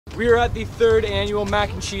We are at the 3rd annual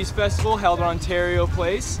Mac and Cheese Festival held in Ontario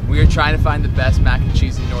Place. We are trying to find the best mac and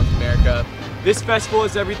cheese in North America. This festival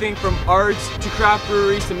is everything from arts to craft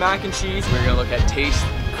breweries to mac and cheese. We're gonna look at taste,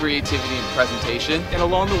 creativity, and presentation. And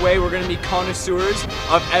along the way, we're gonna meet connoisseurs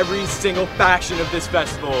of every single faction of this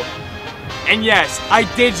festival. And yes, I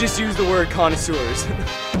did just use the word connoisseurs.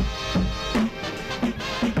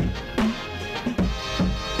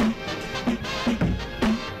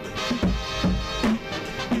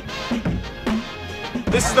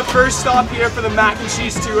 This is the first stop here for the mac and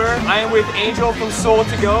cheese tour. I am with Angel from Soul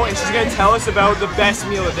to Go, and she's gonna tell us about the best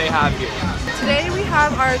meal that they have here. Today we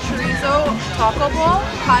have our chorizo taco bowl.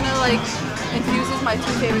 Kind of like infuses my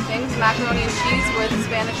two favorite things, macaroni and cheese with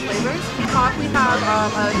Spanish flavors. On top we have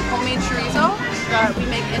a homemade chorizo that we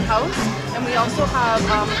make in-house, and we also have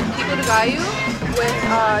pico de gallo with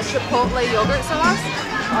chipotle yogurt sauce,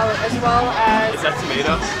 as well as... Is that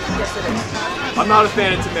tomato? Yes, it is. I'm not a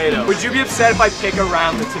fan of tomato. Would you be upset if I pick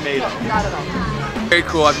around the tomato? Not at all. Very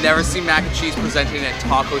cool. I've never seen mac and cheese presented in a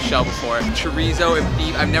taco shell before. Chorizo and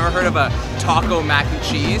beef. I've never heard of a taco mac and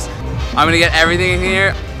cheese. I'm gonna get everything in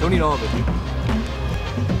here. Don't eat all of it, dude.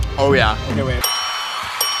 Oh yeah. Okay, wait.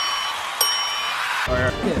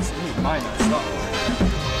 Yes, mine, stop.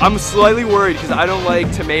 I'm slightly worried because I don't like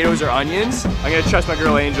tomatoes or onions. I'm gonna trust my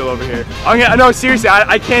girl Angel over here. No, seriously,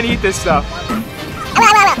 I can't eat this stuff.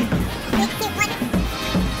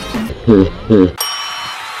 Usually,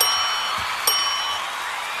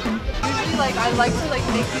 like, I like to like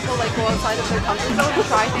make people like go outside of their comfort zone and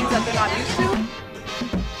try things that they're not used to.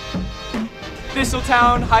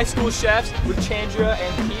 Thistletown High School chefs with Chandra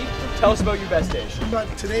and Keith. Tell us about your best dish.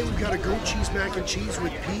 Today we've got a goat cheese mac and cheese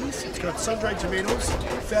with peas. It's got sun-dried tomatoes,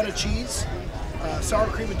 feta cheese, sour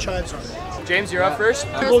cream and chives on it. James, you're up first.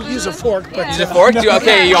 We'll use a fork, but... Use a fork?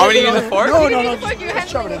 Okay, you want me to use a fork? No,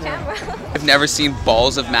 shove it in there. I've never seen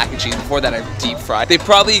balls of mac and cheese before that I've deep fried. They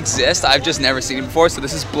probably exist, I've just never seen it before, so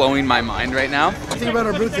this is blowing my mind right now. The thing about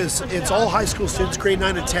our booth is it's all high school students, grade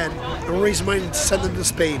 9 and 10, and we're raising money to send them to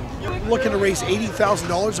Spain. We're looking to raise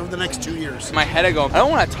 $80,000 over the next 2 years. In my head I go, I don't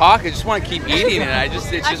want to talk, I just want to keep eating it. It's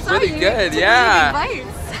just really good, yeah.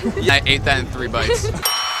 Yeah. I ate that in 3 bites.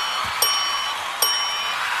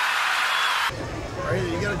 Alright,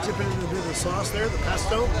 you gotta dip it in a bit of the sauce there, the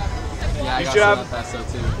pesto. Yeah, You should have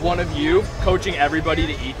one of you coaching everybody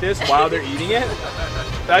to eat this while they're eating it.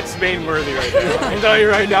 That's Spain worthy right now. I'm telling you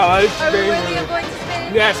right now, that is Spain worthy. Are we going to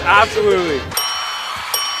Spain? Yes, absolutely.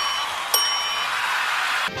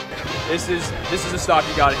 This is a stop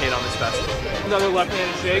you gotta hit on this festival. Another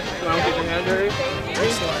left-handed shake, so I don't get your hand dirty.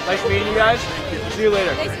 Nice meeting you guys. See you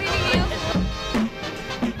later. Nice meeting you.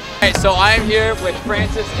 Okay, so I am here with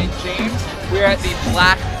Francis and James. We're at the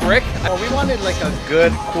Black Brick. We wanted like a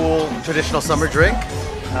good, cool, traditional summer drink.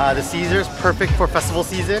 The Caesar's perfect for festival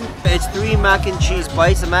season. It's 3 mac and cheese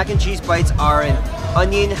bites. The mac and cheese bites are an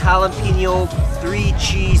onion, jalapeno, 3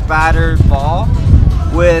 cheese batter ball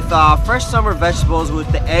with fresh summer vegetables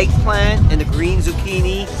with the eggplant and the green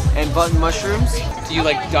zucchini and button mushrooms. Do you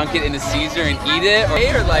like dunk it in the Caesar and eat it,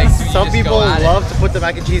 or like do you Some just people go at love to put the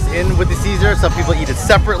mac and cheese in with the Caesar. Some people eat it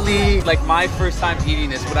separately. Like my first time eating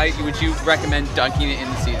this, would you recommend dunking it in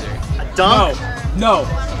the Caesar? Dunk. No.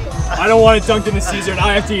 I don't want it dunked in the Caesar and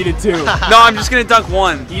I have to eat it too. No, I'm just gonna dunk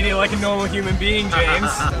one. Eat it like a normal human being,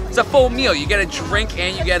 James. It's a full meal. You get a drink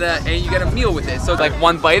and you get a meal with it. So it's like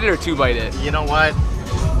 1 bite it or 2 bite it. You know what?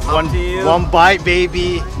 One bite,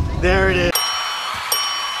 baby. There it is.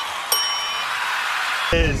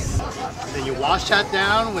 Then you wash that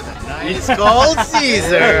down with a nice cold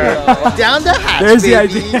Caesar. Down the hatch, There's the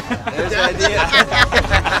baby. idea. There's the idea.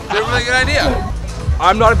 It's a really good idea.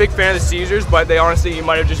 I'm not a big fan of the Caesars, but they honestly, you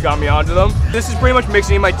might have just got me onto them. This is pretty much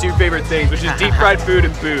mixing in my 2 favorite things, which is deep fried food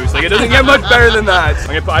and booze. Like, it doesn't get much better than that.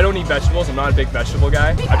 I don't eat vegetables, I'm not a big vegetable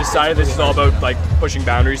guy. I've decided this is all about like pushing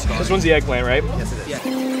boundaries. This one's the eggplant, right? Yes, it is. Yeah.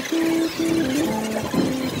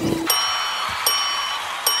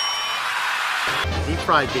 Deep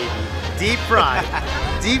fried, baby. Deep fried.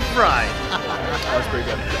 Deep fried. That was pretty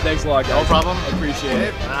good. Thanks a lot, guys. No problem. I appreciate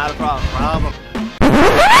it. Not a problem.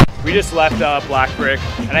 We just left Black Brick,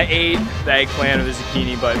 and I ate the eggplant or the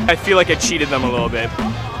zucchini, but I feel like I cheated them a little bit.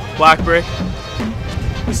 Black Brick,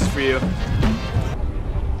 this is for you.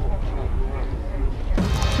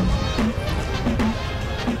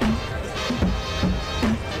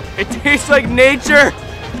 It tastes like nature!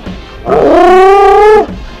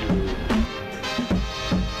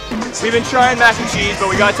 We've been trying mac and cheese, but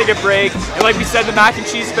we gotta take a break. And like we said, the Mac and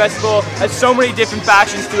Cheese Festival has so many different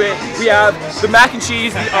factions to it. We have the mac and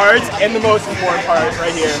cheese, the arts, and the most important part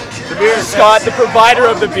right here. The beer. Scott, the provider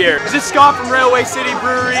of the beer. This is Scott from Railway City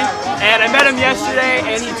Brewery, and I met him yesterday,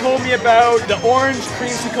 and he told me about the orange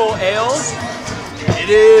creamsicle ale. It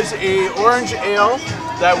is a orange ale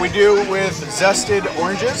that we do with zested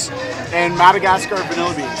oranges and Madagascar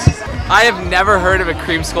vanilla beans. I have never heard of a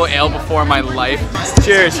creamsicle ale before in my life.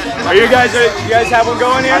 Cheers. You guys have one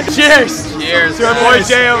going here? Cheers. Cheers. To our boy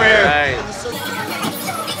Jay over here. Right.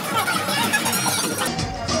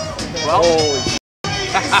 Well,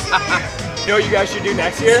 you know what you guys should do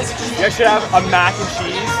next year? You guys should have a mac and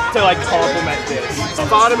cheese to like complement this.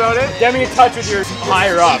 Thought about it? Get me in touch with your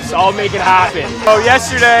higher ups. I'll make it happen. So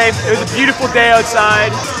yesterday, it was a beautiful day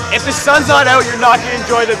outside. If the sun's not out, you're not gonna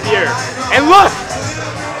enjoy the beer. And look!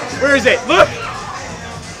 Where is it? Look!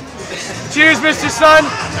 Cheers, Mr. Sun!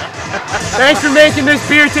 Thanks for making this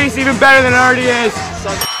beer taste even better than it already is.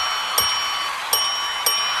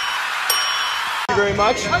 Thank you very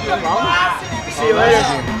much. See you later.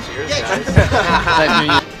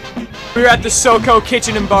 We're at the SoCo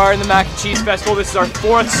Kitchen and Bar in the Mac and Cheese Festival. This is our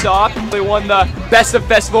 4th stop. They won the Best of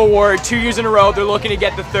Festival award 2 years in a row. They're looking to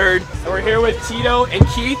get the 3rd. And we're here with Tito and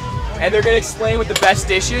Keith, and they're gonna explain what the best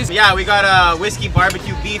dish is. Yeah, we got a whiskey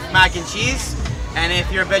barbecue beef mac and cheese, and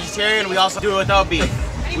if you're a vegetarian, we also do it without beef.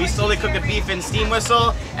 We slowly cook the beef in steam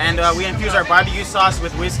whistle, and we infuse our barbecue sauce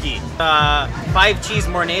with whiskey. 5 cheese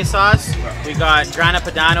Mornay sauce. We got Grana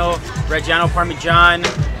Padano, Reggiano Parmigiano,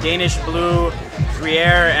 Danish Blue,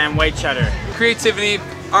 Gruyere, and white cheddar. Creativity,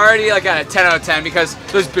 already like at a 10 out of 10 because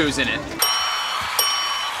there's booze in it.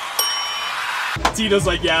 Tito's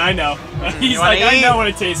like, yeah, I know. He's like, I know what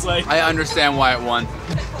it tastes like. I understand why it won.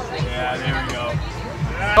 Yeah, there we go.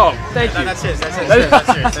 Oh, thank you. That's yours.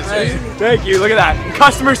 Thank you, look at that.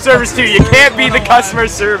 Customer service too, you can't beat the customer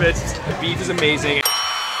service. The beef is amazing.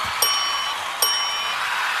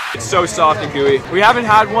 It's so soft and gooey. We haven't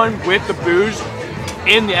had one with the booze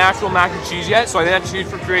in the actual mac and cheese yet, so I think that's used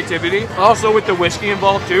for creativity. Also with the whiskey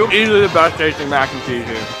involved too. Easily the best tasting mac and cheese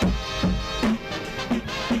here.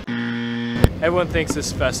 Everyone thinks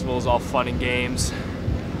this festival is all fun and games.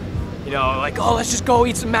 You know, like, oh, let's just go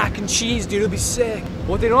eat some mac and cheese, dude, it'll be sick.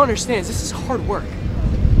 What they don't understand is this is hard work.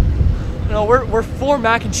 You know, we're 4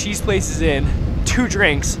 mac and cheese places in, 2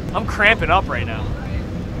 drinks. I'm cramping up right now.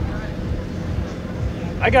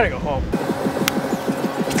 I gotta go home.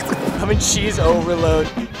 I'm in cheese overload.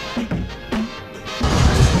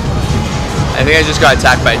 I think I just got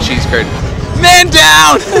attacked by a cheese curd. Man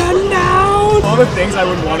down! Man down! All the things I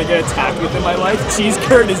would want to get attacked with in my life, cheese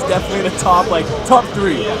curd is definitely the top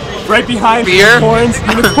 3. Right behind beer, unicorns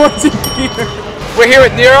and beer. We're here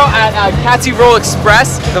with Nero at Catty Roll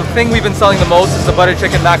Express. The thing we've been selling the most is the butter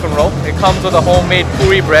chicken mac and roll. It comes with a homemade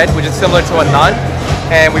puri bread, which is similar to a naan.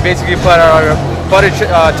 And we basically put our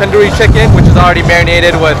tandoori chicken, which is already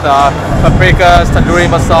marinated with paprikas, tandoori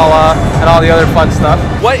masala, and all the other fun stuff.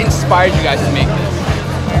 What inspired you guys to make this?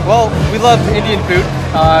 Well, we love Indian food.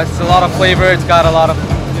 It's a lot of flavor. It's got a lot of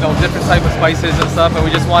different type of spices and stuff, and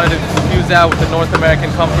we just wanted to fuse that with the North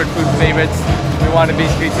American comfort food favorites. We wanted to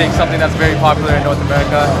basically take something that's very popular in North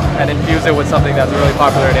America and infuse it with something that's really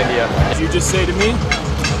popular in India. Did you just say to me?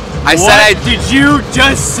 Did you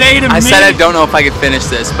just say to me? I said I don't know if I could finish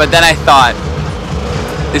this, but then I thought,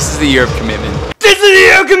 this is the year of commitment. This is the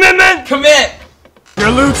year of commitment! Commit! You're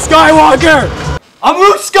Luke Skywalker! I'm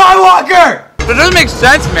Luke Skywalker! That doesn't make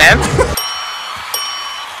sense, man.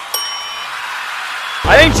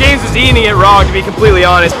 I think James is eating it wrong, to be completely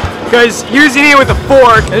honest. Because he was eating it with a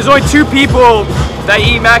fork, and there's only 2 people that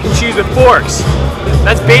eat mac and cheese with forks.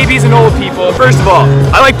 That's babies and old people. First of all,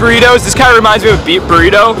 I like burritos. This kind of reminds me of a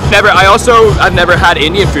burrito. I've never had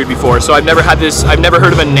Indian food before, so I've never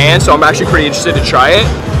heard of a naan, so I'm actually pretty interested to try it.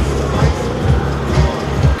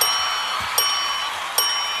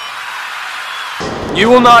 You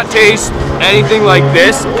will not taste anything like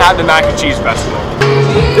this at the Mac and Cheese Festival.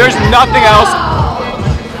 There's nothing else.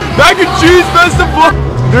 Mac and Cheese Festival!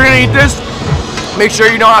 If you're gonna eat this, make sure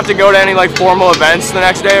you don't have to go to any like formal events the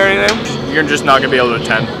next day or anything. You're just not gonna be able to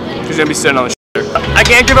attend. She's gonna be sitting on the shitter. I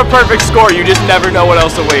can't give a perfect score, you just never know what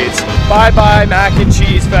else awaits. Bye bye Mac and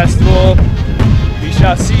Cheese Festival. We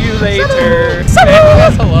shall see you later.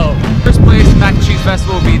 Hello. First place Mac and Cheese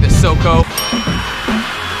Festival will be the SoCo.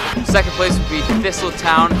 Second place would be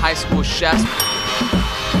Thistletown High School Chefs.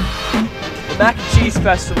 The Mac and Cheese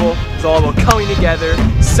Festival is all about coming together,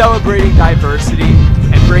 celebrating diversity,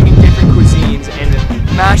 and bringing different cuisines and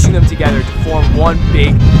mashing them together to form one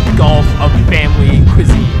big gulf of family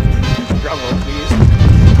cuisine. Drum roll, please.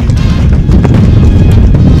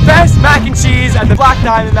 best mac and cheese at the Black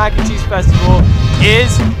Diamond Mac and Cheese Festival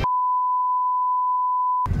is...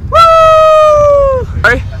 Woo!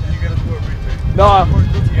 Alright? No.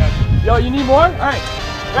 Yo, you need more? Alright.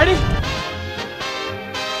 Ready?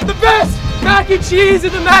 The best mac and cheese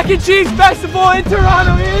at the Mac and Cheese Festival in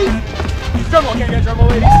Toronto is... Drum roll, can I get a drum roll,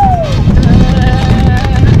 ladies?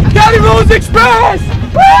 County Rolls Express!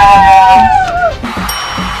 Woo!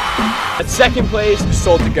 At second place,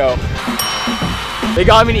 sold to go. They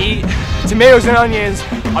got me to eat tomatoes and onions.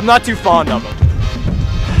 I'm not too fond of them.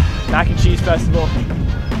 Mac and Cheese Festival.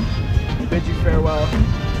 Bid you farewell.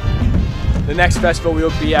 The next festival we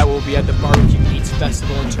will be at the Barbecue Eats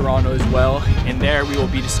Festival in Toronto as well. And there we will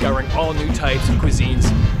be discovering all new types of cuisines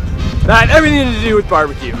that have everything to do with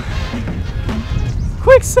barbecue.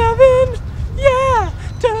 Quick 7, yeah!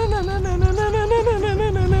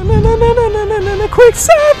 Quick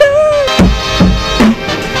 7!